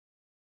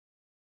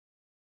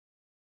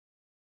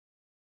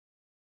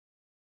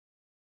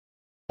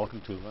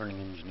Welcome to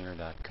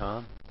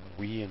LearningEngineer.com.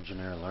 We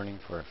engineer learning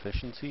for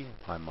efficiency.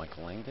 I'm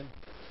Michael Langdon,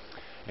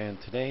 and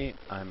today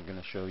I'm going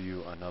to show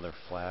you another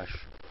Flash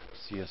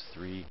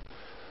CS3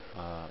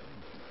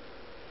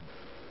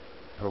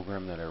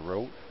 program that I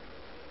wrote.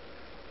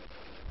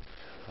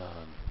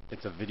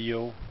 It's a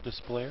video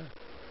displayer.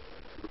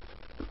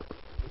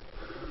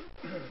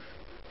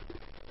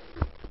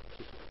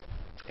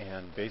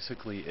 And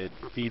basically it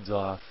feeds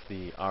off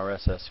the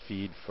RSS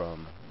feed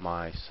from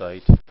my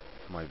site,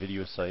 my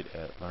video site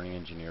at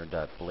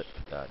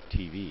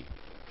LearningEngineer.blip.tv.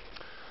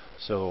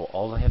 So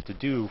all I have to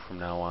do from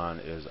now on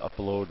is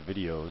upload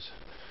videos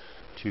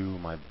to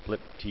my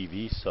Blip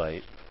TV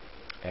site,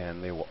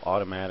 and they will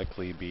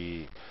automatically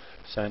be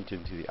sent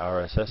into the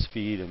RSS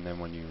feed, and then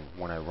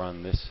when I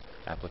run this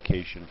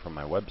application from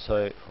my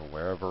website or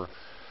wherever,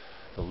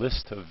 the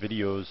list of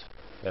videos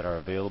that are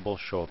available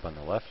show up on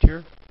the left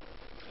here,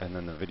 and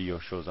then the video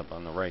shows up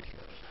on the right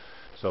here.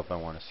 So if I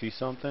want to see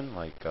something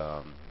like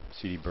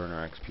CD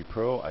Burner XP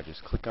Pro, I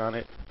just click on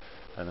it,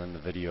 and then the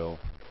video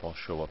will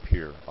show up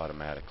here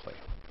automatically.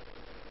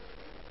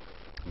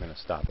 I'm going to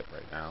stop it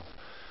right now.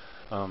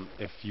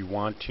 If you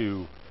want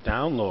to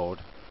download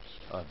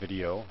a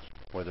video,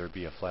 whether it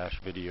be a Flash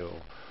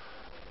video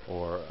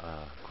or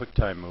a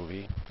QuickTime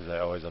movie, because I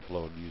always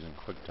upload using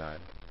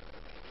QuickTime,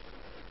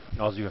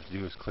 all you have to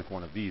do is click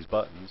one of these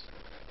buttons,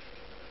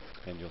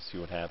 and you'll see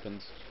what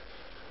happens.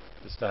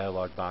 This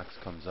dialog box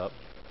comes up,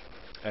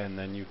 and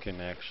then you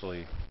can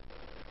actually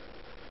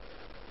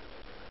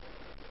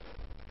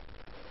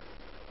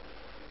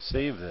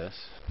save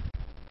this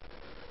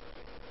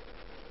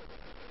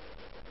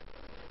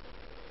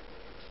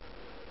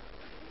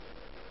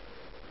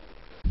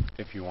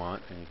if you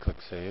want, and you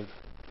click save.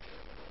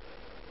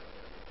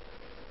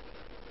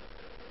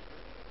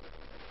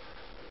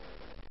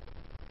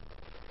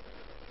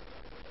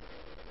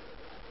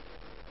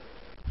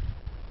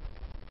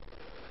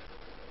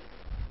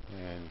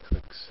 And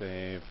click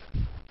save.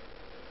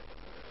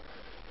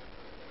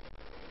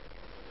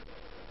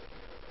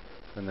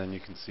 And then you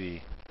can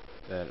see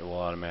that it will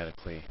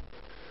automatically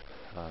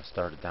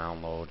start a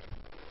download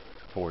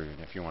for you. And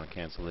if you want to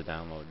cancel the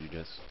download, you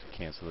just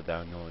cancel the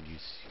download. You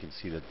can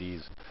see that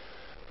these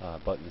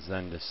buttons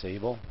then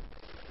disable.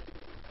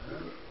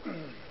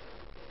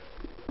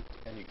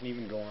 And you can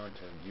even go on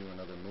to view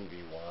another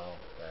movie while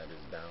that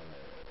is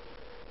downloaded.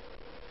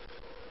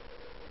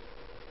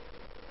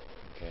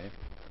 Okay.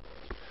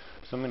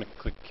 So I'm going to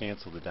click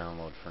cancel the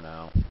download for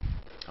now.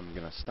 I'm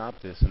going to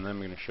stop this, and then I'm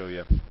going to show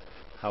you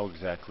how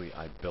exactly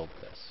I built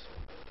this.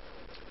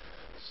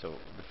 So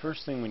the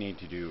first thing we need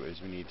to do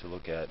is we need to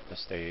look at the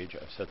stage.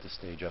 I've set the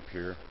stage up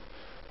here.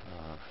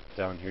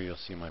 Down here you'll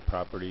see my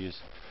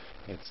properties.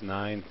 It's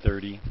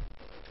 930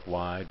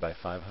 wide by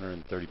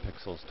 530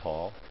 pixels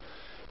tall.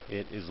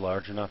 It is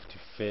large enough to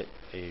fit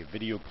a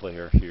video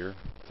player here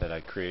that I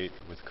create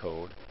with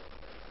code.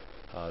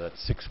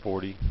 That's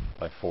 640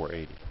 by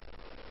 480.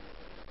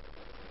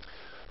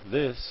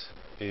 This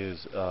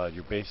is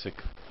your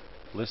basic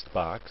list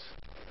box.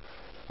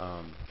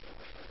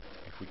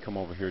 If we come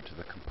over here to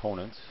the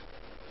components,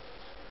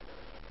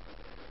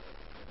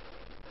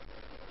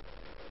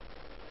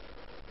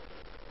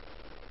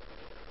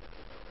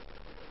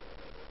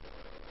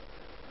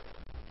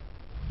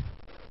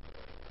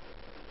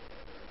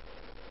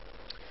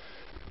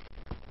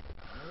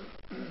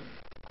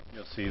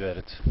 you'll see that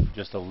it's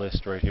just a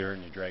list right here,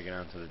 and you drag it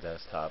onto the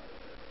desktop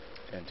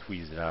and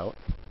tweeze it out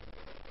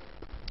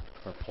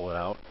or pull it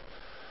out.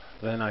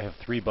 Then I have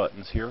three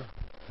buttons here: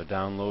 the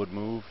download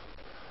move,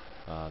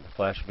 the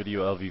Flash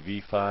Video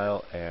LVV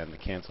file, and the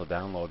cancel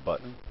download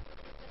button.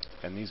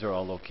 And these are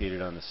all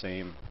located on the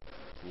same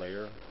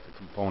layer, the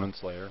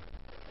components layer.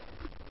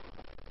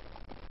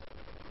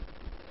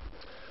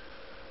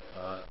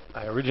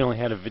 I originally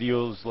had a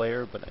videos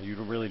layer, but I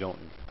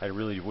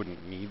really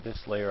wouldn't need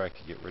this layer. I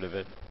could get rid of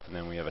it. And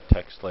then we have a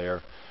text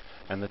layer,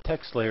 and the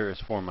text layer is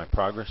for my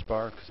progress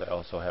bar, because I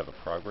also have a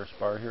progress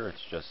bar here.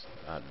 It's just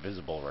not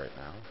visible right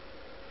now,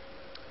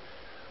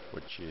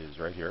 which is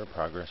right here, a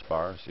progress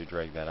bar. So you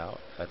drag that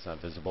out, that's not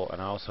visible.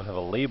 And I also have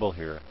a label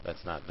here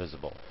that's not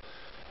visible.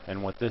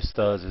 And what this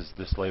does is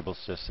this label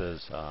just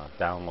says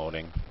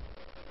downloading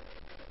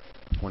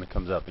when it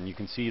comes up. And you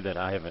can see that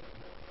I haven't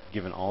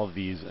given all of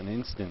these an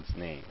instance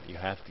name. You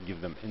have to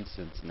give them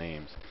instance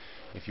names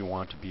if you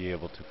want to be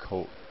able to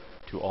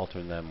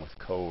alter them with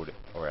code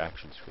or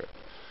ActionScript.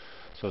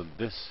 So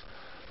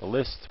the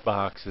list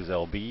box is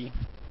LB.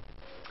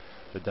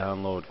 The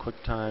download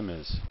QuickTime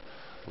is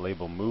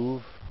label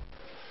move.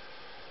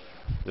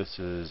 This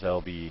is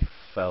LB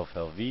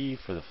LV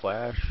for the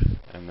Flash,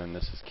 and then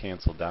this is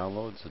cancel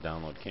download, so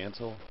download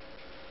cancel.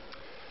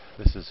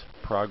 This is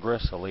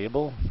progress, a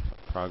label,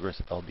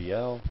 progress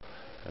LBL,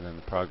 and then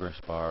the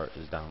progress bar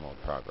is download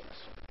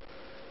progress.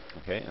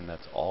 Okay, and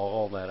that's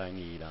all that I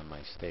need on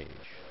my stage.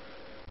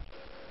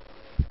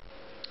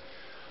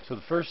 So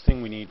the first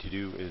thing we need to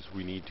do is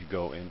we need to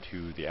go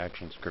into the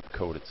ActionScript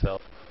code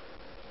itself.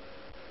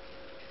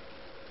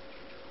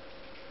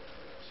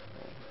 So,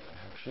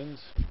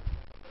 actions.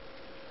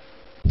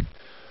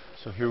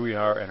 So here we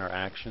are in our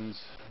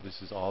actions.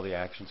 This is all the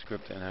action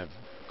script, and I've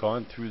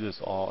gone through this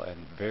all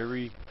in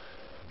very,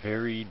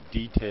 very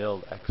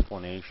detailed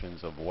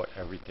explanations of what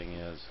everything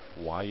is,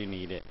 why you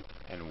need it,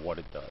 and what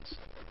it does.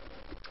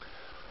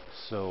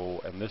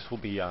 So, and this will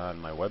be on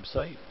my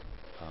website.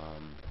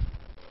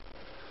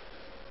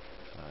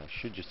 I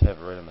should just have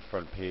it right on the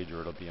front page,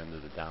 or it'll be under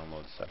the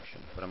download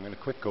section. But I'm going to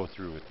quick go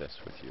through with this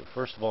with you.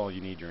 First of all, you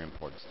need your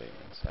import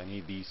statements. I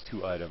need these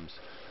two items,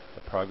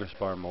 the progress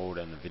bar mode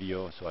and the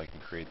video, so I can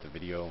create the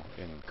video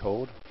in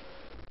code.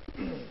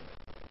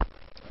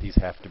 These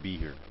have to be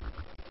here.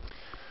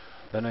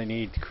 Then I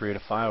need to create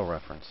a file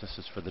reference. This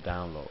is for the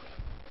download.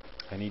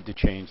 I need to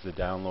change the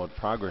download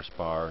progress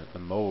bar, the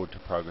mode, to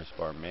progress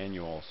bar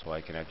manual, so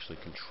I can actually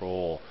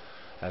control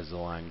as the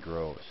line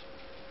grows.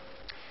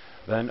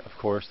 Then, of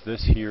course,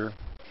 this here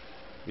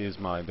is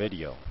my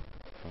video,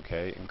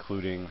 okay,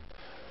 including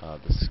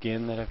the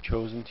skin that I've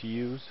chosen to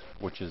use,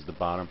 which is the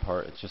bottom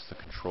part. It's just the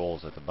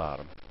controls at the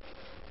bottom.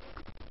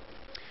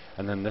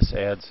 And then this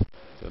adds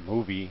the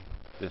movie,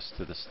 this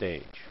to the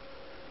stage.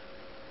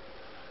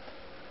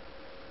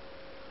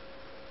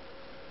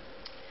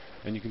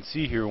 And you can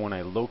see here when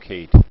I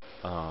locate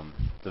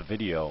the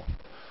video,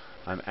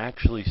 I'm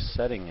actually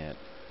setting it,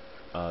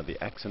 the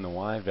X and the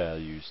Y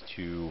values,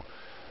 to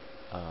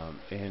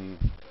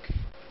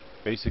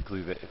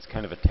basically it's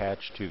kind of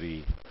attached to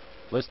the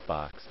list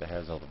box that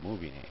has all the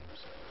movie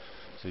names.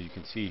 So you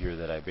can see here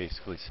that I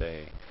basically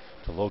say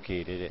to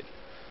locate it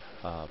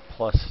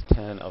plus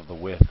 10 of the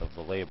width of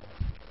the label.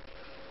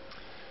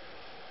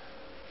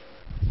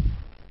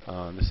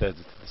 This adds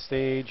it to the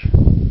stage.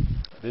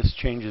 This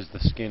changes the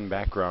skin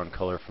background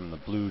color from the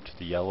blue to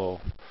the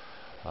yellow.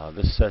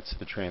 This sets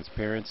the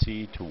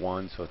transparency to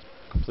 1, so it's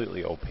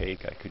completely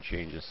opaque. I could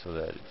change this so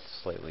that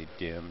it's slightly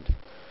dimmed.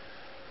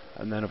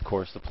 And then, of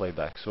course, the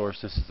playback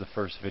source. This is the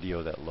first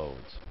video that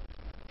loads.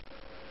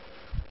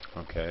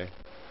 Okay.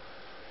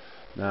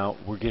 Now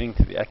we're getting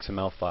to the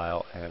XML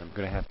file, and I'm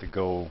going to have to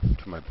go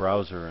to my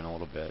browser in a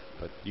little bit.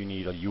 But you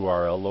need a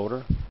URL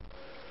loader.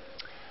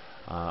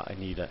 I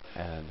need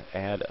an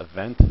add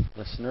event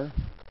listener.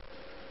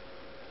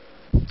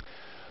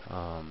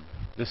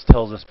 This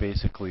tells us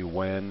basically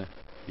when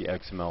the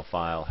XML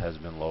file has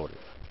been loaded.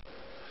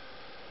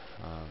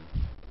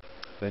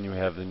 Then you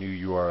have the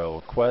new URL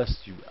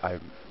request.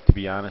 To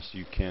be honest,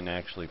 you can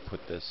actually put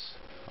this.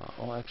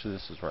 Oh, actually,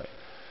 this is right.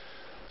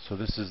 So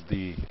this is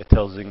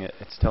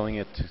it's telling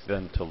it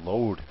then to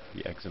load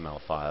the XML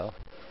file,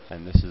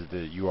 and this is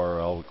the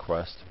URL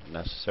request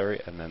necessary,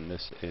 and then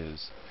this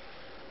is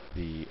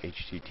the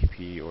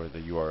HTTP or the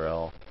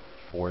URL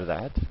for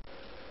that.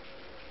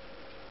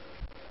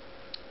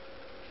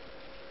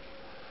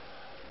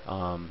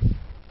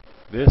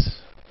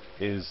 This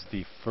is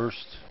the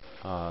first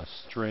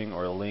string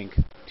or link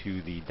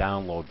to the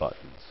download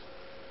buttons.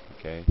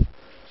 Okay,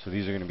 so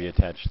these are going to be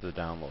attached to the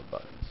download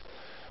buttons,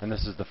 and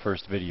this is the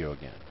first video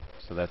again,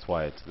 so that's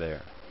why it's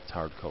there. It's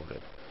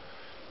hard-coded.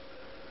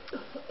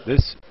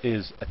 This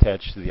is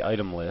attached to the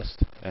item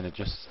list, and it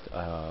just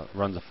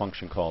runs a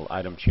function called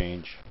item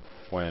change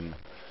when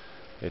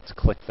it's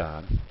clicked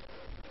on.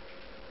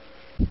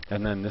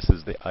 And then this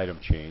is the item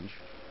change,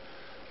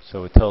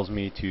 so it tells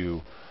me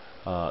to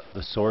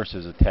the source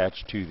is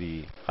attached to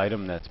the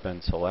item that's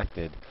been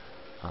selected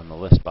on the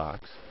list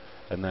box,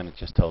 and then it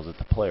just tells it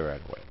to play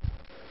right away.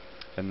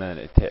 And then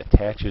it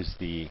attaches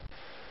the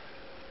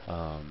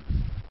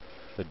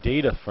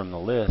data from the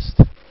list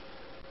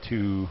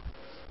to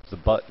the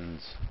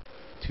buttons,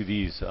 to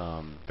these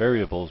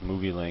variables,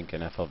 movie link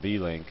and FLV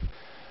link,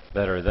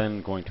 that are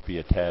then going to be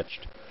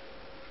attached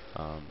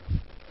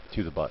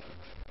to the button.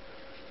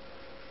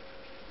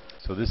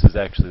 So this is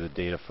actually the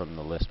data from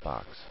the list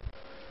box.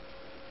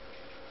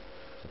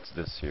 It's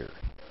this here.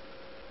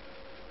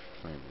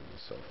 Let me move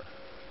this over.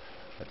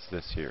 That's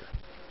this here.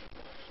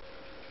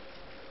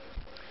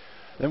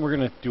 Then we're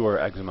going to do our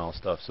XML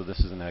stuff. So this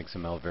is an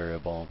XML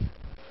variable.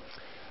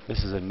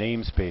 This is a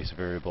namespace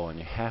variable, and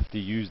you have to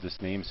use this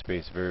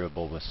namespace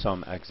variable with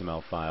some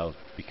XML files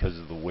because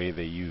of the way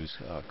they use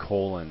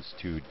colons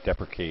to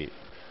deprecate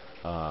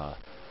the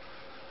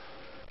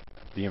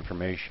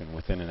information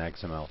within an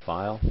XML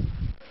file.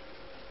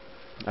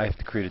 I have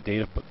to create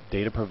a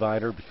data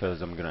provider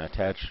because I'm going to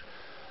attach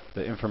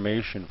the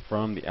information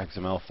from the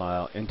XML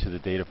file into the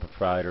data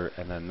provider,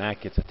 and then that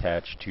gets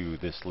attached to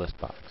this list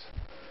box.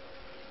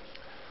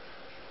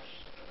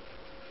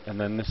 And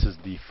then this is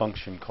the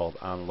function called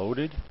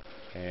onloaded,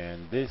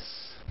 and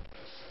this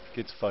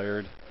gets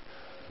fired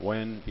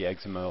when the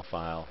XML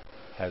file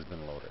has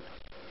been loaded.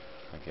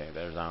 Okay,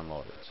 there's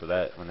onloaded. So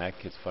that when that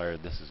gets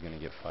fired, this is going to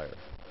get fired.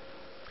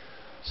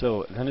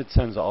 So then it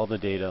sends all the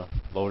data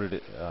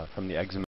loaded from the XML